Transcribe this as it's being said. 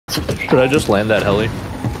Should I just land that heli?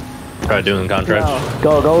 Try doing the contract.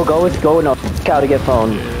 No. Go with no cow to get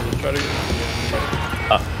phone. Yeah, try to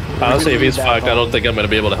Honestly, if he's fucked, I don't think I'm gonna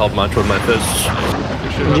be able to help much with my fists.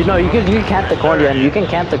 You know, you can camp the corner and you can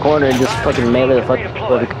camp the corner and just fucking melee the fuck.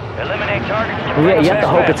 Eliminate target. Yeah, you have to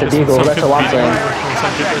hope it's a deagle. That's what I'm saying.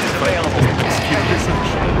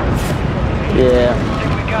 Yeah.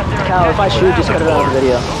 Cal, if I shoot, just cut it out of the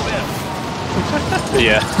video.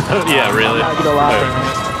 Yeah. Yeah, really? I'm not gonna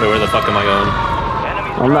lie. Wait, where the fuck am I going?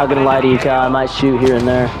 I'm not gonna lie to you, Cal. I might shoot here and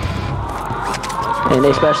there. And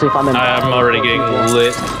especially if I'm in. I'm already getting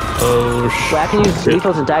lit. Oh shit. Well, I can use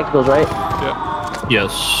lethals and tacticals, right? Yeah.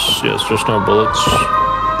 Yes, just no bullets.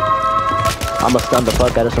 I'm gonna stun the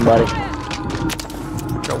fuck out of somebody.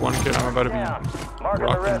 Got one kid, I'm about to be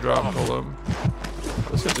rock and drop. Hold up.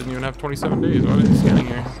 This kid didn't even have 27 days. Why is he scanning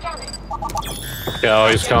here? Cow,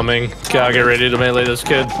 he's coming. Cow, get ready to melee this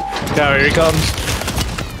kid. Cow, here he comes.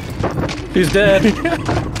 He's dead.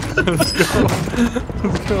 Let's go.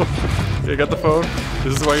 Let's go. You got the phone?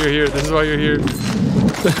 This is why you're here. This is why you're here.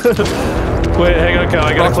 Wait, hang on, Cow.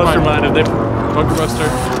 I got a cluster mine. If they... Bunker buster.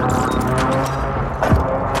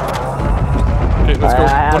 Okay, let's go.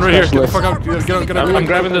 One right here. Get the fuck out. Get out. I'm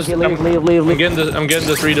grabbing this. Leave. I'm getting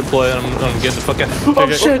this redeploy. And I'm getting the fuck out. Oh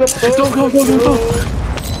shit!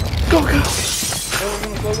 Go!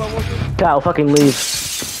 Cal, fucking leave.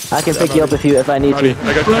 I can pick you up if I need to.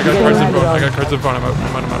 I got cards in front. I got cards in front.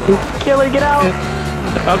 I'm out. Killer, get out!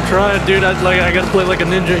 I'm trying, dude. I gotta play like a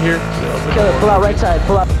ninja here. Killer, pull out right side.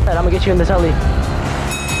 Pull out right side. I'm gonna get you in this heli.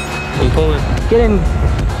 I'm pulling. Get in,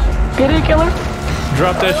 killer.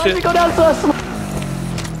 Drop that shit. Go down fast.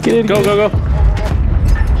 Get in. Go. I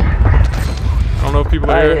don't know if people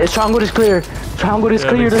are here. Strongwood is clear. Strongwood is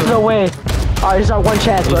clear. There's no way. Alright, there's not one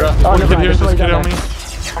chance, bro. Oh, never mind. There's kid on me.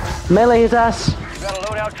 Melee his ass. You got a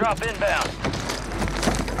loadout drop inbound.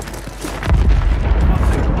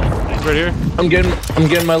 Right here. I'm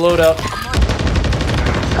getting my loadout.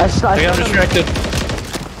 I got distracted.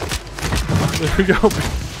 There we go.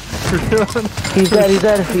 He's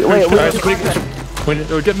dead. Wait.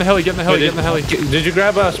 Yo, get in the heli. Did you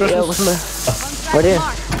grab a special? Yeah, what's in there? Right here.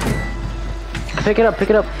 Pick it up.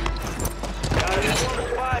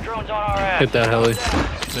 Hit that heli.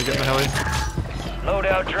 They get in the heli.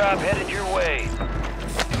 Loadout drop headed your way.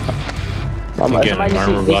 Somebody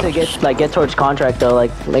needs to get towards contract though.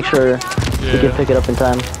 Like, make sure we can pick it up in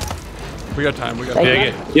time. We got time.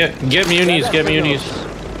 Yeah, get munis. Yeah,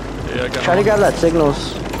 I got Try to grab that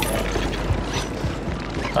signals.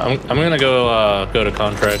 I'm gonna go to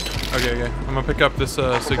contract. Okay. I'm gonna pick up this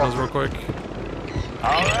signals real quick.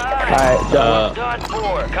 Alright,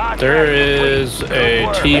 done. There is a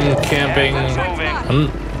team camping.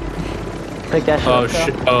 Pick that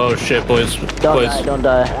shit up. Oh shit, boys. Don't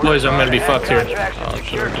die. Boys, I'm gonna be fucked here.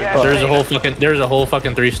 There's a whole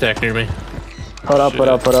fucking 3-stack near me. Put up.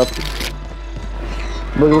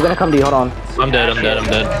 We're gonna come to you. Hold on. I'm dead.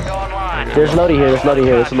 There's loady here.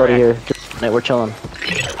 We're chilling.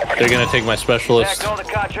 They're gonna take my specialist. Is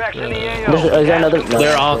there another?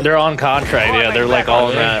 No. They're on contract. Yeah, they're like all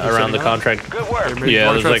in that around the contract.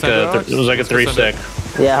 Yeah, it was like a 3-stack.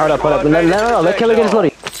 Yeah, hold up. No. Let Killer get his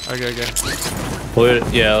loady. Okay.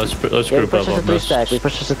 Yeah, let's group up on this. We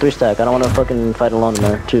push this a 3-stack. I don't want to fucking fight alone in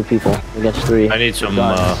there. 2 people against 3. I need some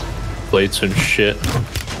plates and shit. I'm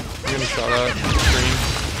gonna shot that.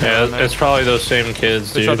 Yeah, it's probably those same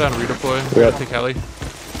kids, dude. They shot down redeploy. We gotta take heli.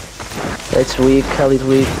 It's weak. Heli's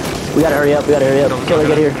weak. We gotta hurry up. Killer,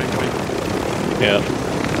 get here. Yeah.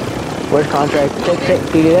 Where's contract? Take.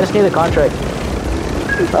 You gotta stay the contract.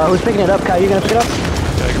 Who's picking it up? Kyle, you gonna pick it up?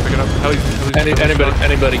 Yeah, I can pick it up. Heli's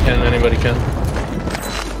Anybody can.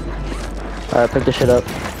 Alright, pick this shit up.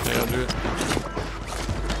 Yeah, I'll do it.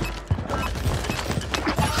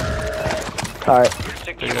 Alright.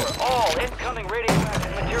 Secure all incoming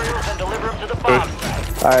radioactive materials and deliver them to the bomb.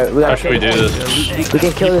 Alright, we gotta. How should we do this? We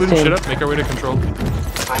can kill this team. Shit up, make our way to control.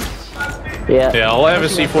 Yeah, all I have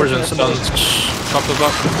is C4s and stuns. Chop those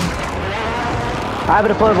up. I have a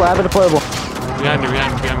deployable. Behind me.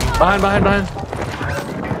 Behind.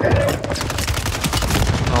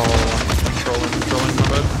 Oh, controlling, my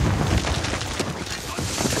bad.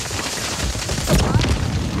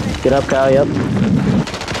 Get up, Kyle, yep.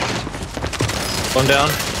 One down.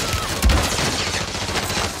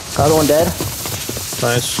 Other one dead.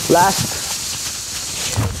 Nice. Last.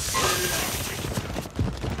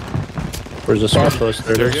 Where's the specialist?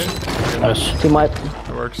 There it is. Nice. Team wipe.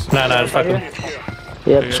 That works. Nah, just fuck him.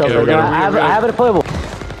 Yep, so I have a deployable.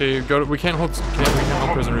 Okay, we can't hold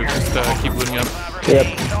prisoners, just keep looting up. Yep.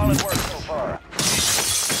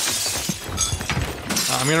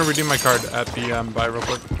 I'm gonna redeem my card at the buy real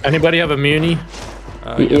quick. Anybody have a muni?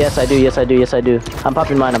 Yes, I do. Yes, I do. Yes, I do. I'm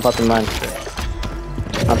popping mine. I'm popping mine.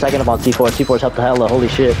 I'm stacking up on C4. C4's helped the hella. Holy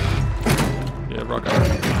shit. Yeah, rock out.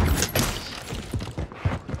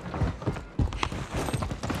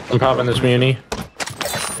 I'm popping this muni.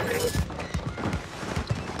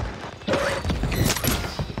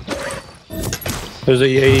 There's a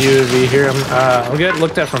UAV here. I'm getting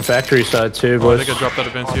looked at from factory side too, Oh, I boys. think I dropped that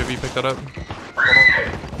advanced UAV. Pick that up.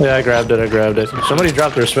 Yeah, I grabbed it. Somebody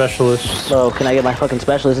dropped their specialist. Bro, can I get my fucking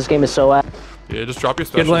specialist? This game is so ass. Yeah, just drop your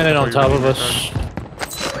Kid special. landed on top of us.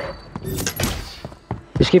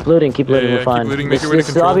 Just keep looting. Keep looting. yeah, We're fine. keep looting, make This, your way to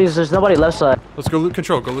this control. lobbies, there's nobody left side. Let's go loot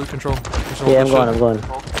control. Go loot control. Yeah, I'm going. I'm going.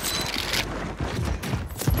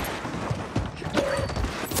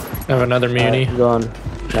 I have another muni. I'm going.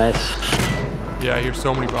 Nice. Yeah, I hear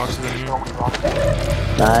so many boxes in here.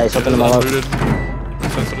 Nice. Open them all up. Looted.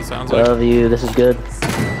 That's what it sounds like. Love you. This is good.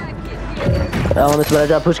 Elements better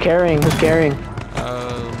drop. Who's carrying? Who's carrying?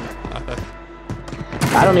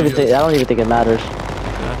 I don't even think it matters.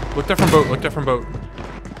 Yeah. Look different boat. Look different boat.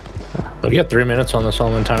 We got 3 minutes on this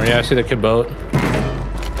element timer. Yeah, I see the kid boat.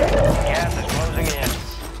 Gas is closing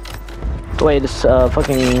in. Wait, this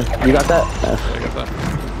fucking. You got that? Yeah, I got that.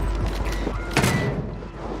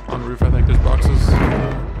 On roof, I think there's boxes.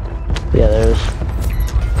 Yeah, there's.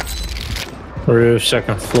 Roof,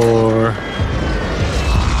 second floor.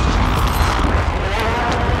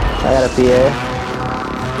 I got a PA.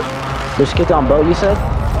 There's kick on boat, you said?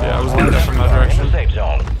 Yeah, I was looking at from that direction. Safe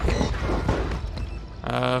zone.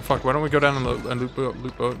 Fuck, why don't we go down and loot boat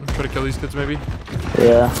and try to kill these kids maybe?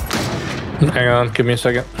 Yeah. Hang on, give me a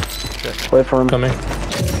second. Wait for him. Coming.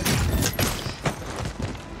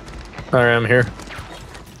 Alright, I'm here.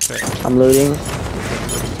 Okay. I'm looting.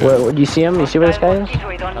 Where, do you see him? You see where this guy is?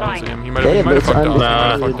 I don't see him. He might They have didn't fucked loot off. some. He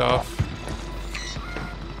might have fucked off.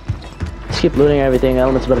 Just keep looting everything.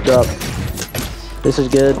 Elements better drop. This is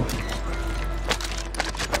good.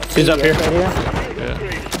 He's up here. Right here? Yeah.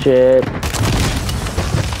 Shit.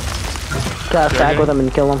 Gotta stack with him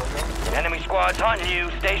and kill him. Enemy squad's hunting you.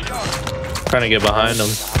 Stay sharp. Trying to get behind him.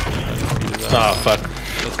 Oh, fuck.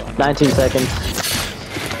 19 seconds.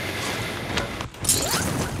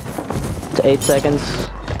 To 8 seconds.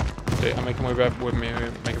 Okay, I'm making my way back with me.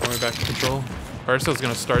 Making my way back to control. Barcel's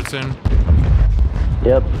gonna start soon.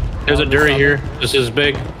 Yep. There's a Dury here. This is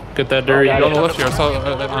big. Get that Dury. got Go on it. the left here. I saw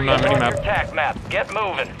on the mini Your map. attack map. Get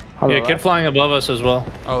moving. Hold Yeah, on. kid flying above us as well.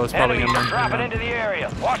 Oh, that's probably Enemies him. are dropping Then. into the area.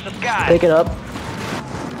 Watch the sky. Pick it up.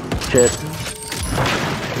 Shit.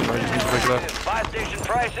 Buy station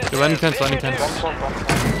prices. You're landing tents, landing tents.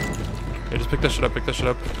 Yeah, just pick that shit up, pick that shit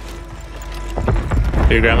up.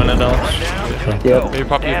 Are you grabbing it, Alex? Yep. Maybe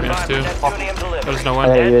pop the advance too. Let us know I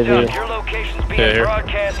got a when. UAV. Your location's being Yeah, here.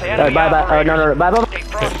 broadcast to Alright, enemy bye bye. operators. No, bye bye. Stay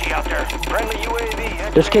frosty out there. Friendly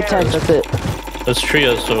UAV. There's kid tanks, that's it. That's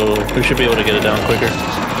trios, so we should be able to get it down quicker.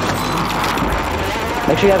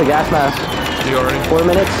 Make sure you have a gas mask. You already? 4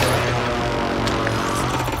 minutes.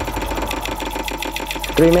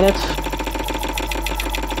 3 minutes.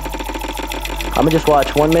 I'ma just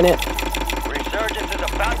watch. 1 minute. Resurgence is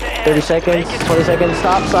about to end. 30 seconds. Make it 20 seconds.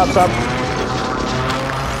 Stop, stop, stop.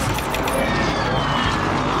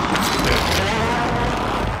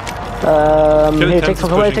 Here, take some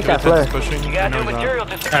flare, take that flare. You got new material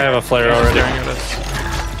to I have a flare already. Staring at us.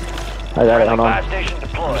 I got it, hold Buy on. station I'm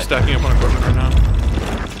deployed. just stacking up on equipment right now.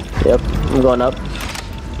 Yep, I'm going up.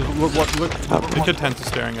 Look, the kid tent is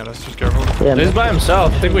staring at us. Just careful. Yeah, He's by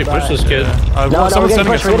himself. I think we pushed this kid. Yeah. No, Someone's we're getting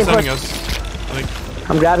sending us. pushed, we're Someone's getting sending us. I think.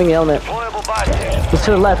 I'm grabbing the element. Deployable buy station. He's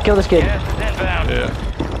to the left, kill this kid. Gas is inbound. Yeah.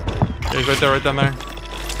 Yeah, he's right there, right down there.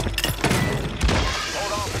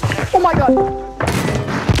 Oh my god!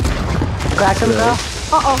 Cracked him now?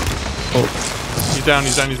 He's down,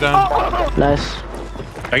 he's down, he's down. Nice.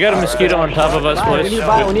 I got a mosquito on top of us, We need boys. to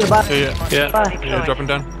buy, we need to buy. Yeah. Buy. Yeah, dropping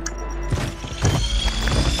down.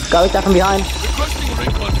 Got looked at from behind.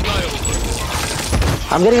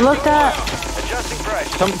 I'm getting looked at. Adjusting price.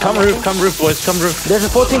 Come roof, boys, come roof. There's a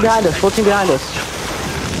 14 behind us, 14 behind us.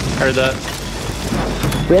 Heard that.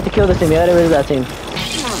 We have to kill this team, we gotta get rid of that team. Yeah.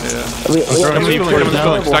 We, throwing Come in you this for building, now.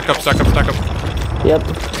 come in this building. Stack up, stack up, stack up. Yep.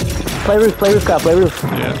 Play roof, Kyle, play roof. Yeah.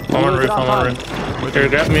 I'm on Get roof, off I'm on mine. roof. Here,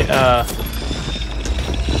 grab me.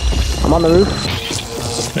 I'm on the roof.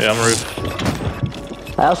 Yeah, I'm on roof.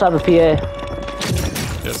 I also have a PA.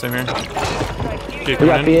 Yeah, same here. Okay, We come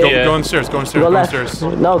got in. PA. Go, Yeah. go downstairs, go downstairs, Go go left.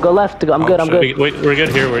 downstairs. No, go left. I'm good, I'm shit. good. Wait, we're good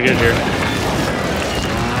here, we're good here.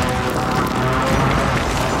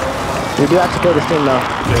 We do have to kill this team though.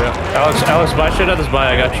 Yeah. Alex, buy shit at this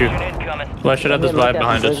buy, I got you. Unit incoming. Buy shit at this buy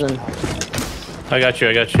behind us. I got you,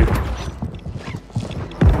 I got you.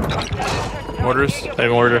 Mortars. They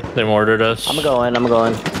mortared us. I'm going.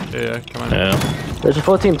 Yeah, come on. Yeah. There's a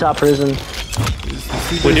full team top prison.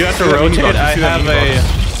 We do have to rotate. I have a.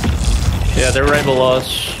 Yeah, they're right below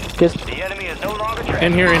us. Just The enemy is no longer tracked.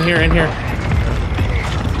 In here.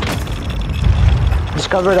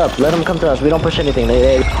 cover it up. Let them come to us. We don't push anything.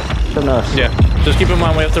 They come to us. Yeah. Just keep in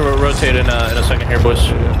mind we have to rotate in a second here, boys.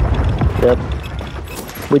 Yep.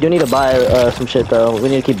 We do need to buy some shit though. We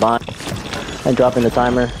need to keep buying and dropping the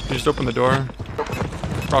timer. You just open the door.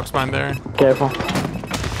 Rock spine there. Careful.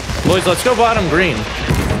 Boys, let's go bottom green.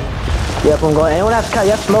 Yep, I'm going. Anyone have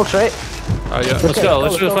smokes, right? Yeah. Let's go.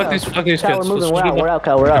 Let's just fuck these Cal, kids. we're moving. Let's We're out,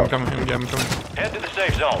 Cal. We're I'm out. coming. Yeah, I'm coming. Head to the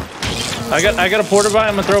safe zone. I got a porta by.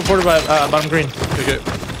 I'm gonna throw a porta by bottom green. Okay.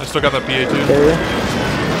 I still got that PA too. There you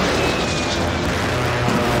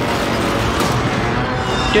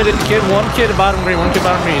Kid, one kid at bottom green, one kid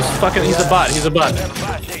bottom green. He's a bot. He's a bot.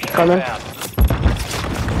 Coming.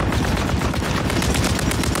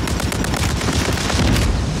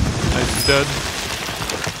 Nice, he's dead.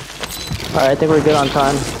 Alright, I think we're good on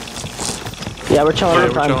time. Yeah, we're chilling Yeah,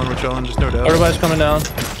 on time. we're chilling. Just no death. Porta by's coming down.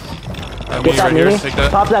 Get Mini that right mini. here. Take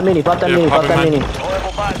that. Pop that mini. Pop that Yeah, mini. Pop popping that mine. mini.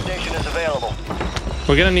 Deployable buy station is available.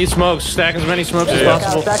 We're gonna need smokes. Stack as many smokes as Yeah.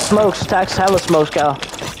 possible. Stack smokes. Stack hella smokes, Cal.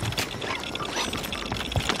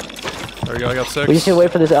 There we go. I got 6. We just need to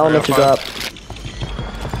wait for this element to got drop. 5.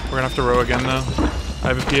 We're gonna have to row again though. I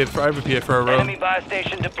have a PA for a row. Enemy buy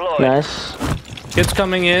station deployed. Nice. Kids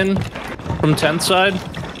coming in from 10th side.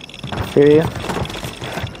 Hear you.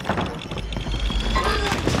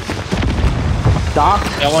 Doc.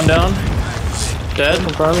 Got one down. Dead.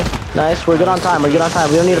 Confirm. Nice. We're good on time. We're good on time.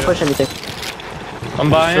 We don't need to push anything. I'm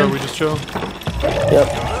buying. We just chill. Yep.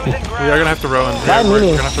 We are gonna have to row in. Buy We're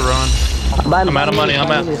mini. gonna have to row in. I'm out of money. I'm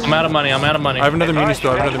out of money. I'm out of money. I have another mini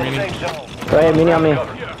still. I have another mini. Right, mini on me.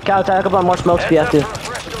 Cal, tack up on more smokes if you have to.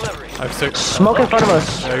 I have 6. Smoke in front of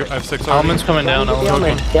us. I have 6 already. Element's coming down. Get the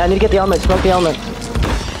Element. element. Yeah, I need to get the element. Smoke the element.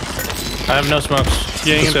 I have no smokes.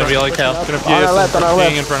 Yeah, It's gonna be like hell. Gonna On our left, on our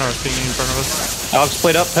left. in front of us. Peeing in front of us. Alex,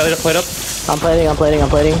 plate up. I'm plating. I'm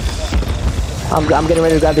getting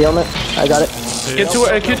ready to grab the element. I got it. Get to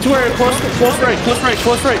where, close right.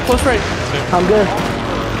 I'm good.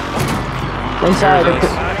 Inside. There it is.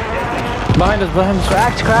 Behind us.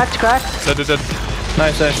 Cracked. Dead.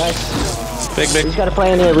 Nice. We Big. just gotta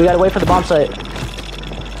play in here. We gotta wait for the bomb site.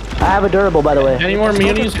 I have a durable, by the way. Any more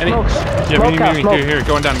munis? Smokes. Yeah, Smoke, mini. Cal, smoke. Here.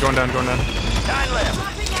 Going down. 9 left.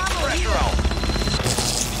 Pressure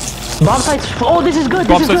on. Bomb sites. Oh, this is good.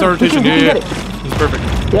 Bomb This is sites are good. We rotation. can Yeah. get it. This is perfect.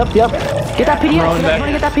 Yep. Get that PDS. rolling back. You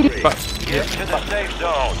wanna get that PDS? But Get to the safe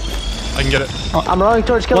zone. I can get it. I'm rolling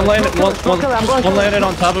towards killer. One landed. Smoke killer. I'm going One killer. landed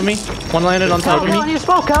on top of me. One landed on top of Cal, I me. need to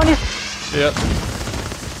smoke. Cal, I need Yeah.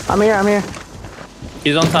 I'm here.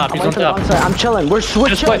 He's on top. He's on Wait for the top. bomb site. I'm chilling. We're Just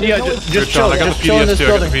chilling. play, yeah, Good just chill. shot. I got Just the chill in PDS this too. I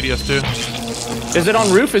got the building. PDS too. Is it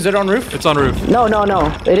on roof? It's on roof. No.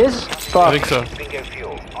 It is? Fuck. I think so. Bingo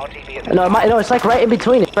fuel. RTB No, it's like right in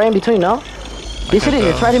between. It's right in between, no? Yes, it is.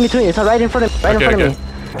 It's right in between. It's right in front of me. Okay.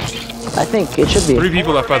 I think it should be. 3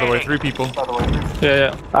 people left, by the way. 3 people.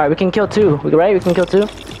 Yeah. Alright, we can kill 2. We can kill 2?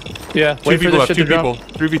 Yeah. 2 Wait for people this left. shit 2 to drop.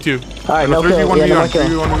 people. 3v2. Alright, no 3v1 kill. Yeah, no more kill.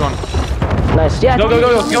 3v1. Nice. Yeah, Go.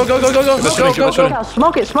 Let's finish it.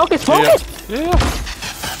 Smoke it. Yeah. I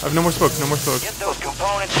have no more smoke. Get those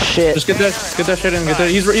components. Shit. Just get that shit in.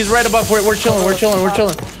 He's right above. We're chilling.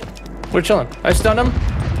 I stunned him.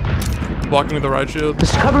 Blocking with the ride shield.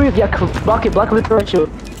 Just cover me. Yeah, block it with the right shoot.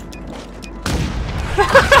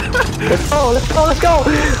 Let's go.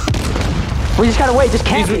 We just gotta wait. Just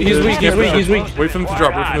camp. He's weak. Wait for them to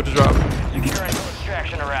drop. Securing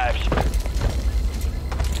extraction arrives.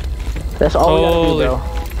 That's all we gotta Holy. do,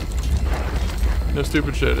 bro. No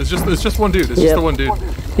stupid shit. It's just one dude. It's just the one dude.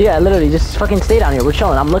 Yeah, literally, just fucking stay down here. We're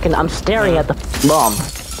chilling. I'm staring at the bomb.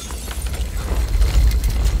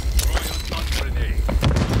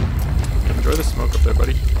 Enjoy the smoke up there,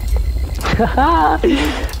 buddy.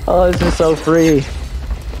 Oh, this is so free.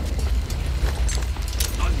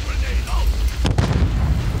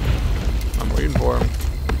 I'm waiting for him.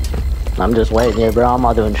 I'm just waiting here, bro. I'm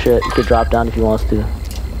not doing shit. You could drop down if you want to.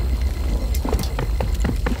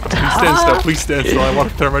 Please stand still. I want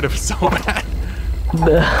to thermite him so bad.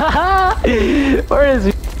 Where is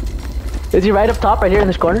he? Is he right up top, right here in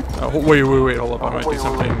this corner? Wait. Hold up. I might do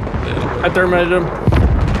something. I thermited him.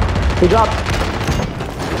 He dropped.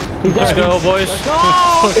 He's Let's dead. go, boys.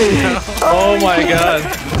 Oh my god.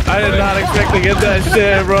 I did not expect to get that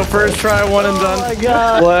shit, bro. First try, one and done. Oh my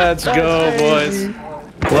god. Let's go, boys.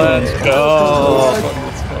 Let's go.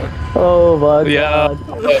 Let's fuck. Oh my Yeah.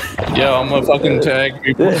 god. Yeah, I'm gonna fucking tag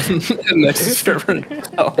people next server.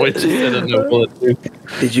 Oh, wait, she said a no bullet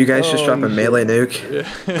nuke. Did you guys just drop a melee nuke?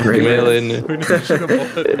 Yeah. Melee nuke. We didn't shoot a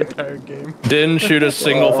bullet the entire game. Didn't shoot a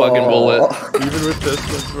single fucking bullet. Even with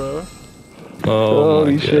pistols, bro. Oh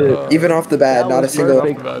Holy my shit. God. Even off the bat, That not a was single.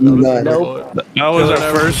 perfect. None. Nope. That was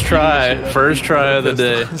our first try. First try of the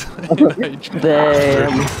day.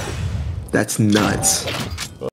 Damn. That's nuts.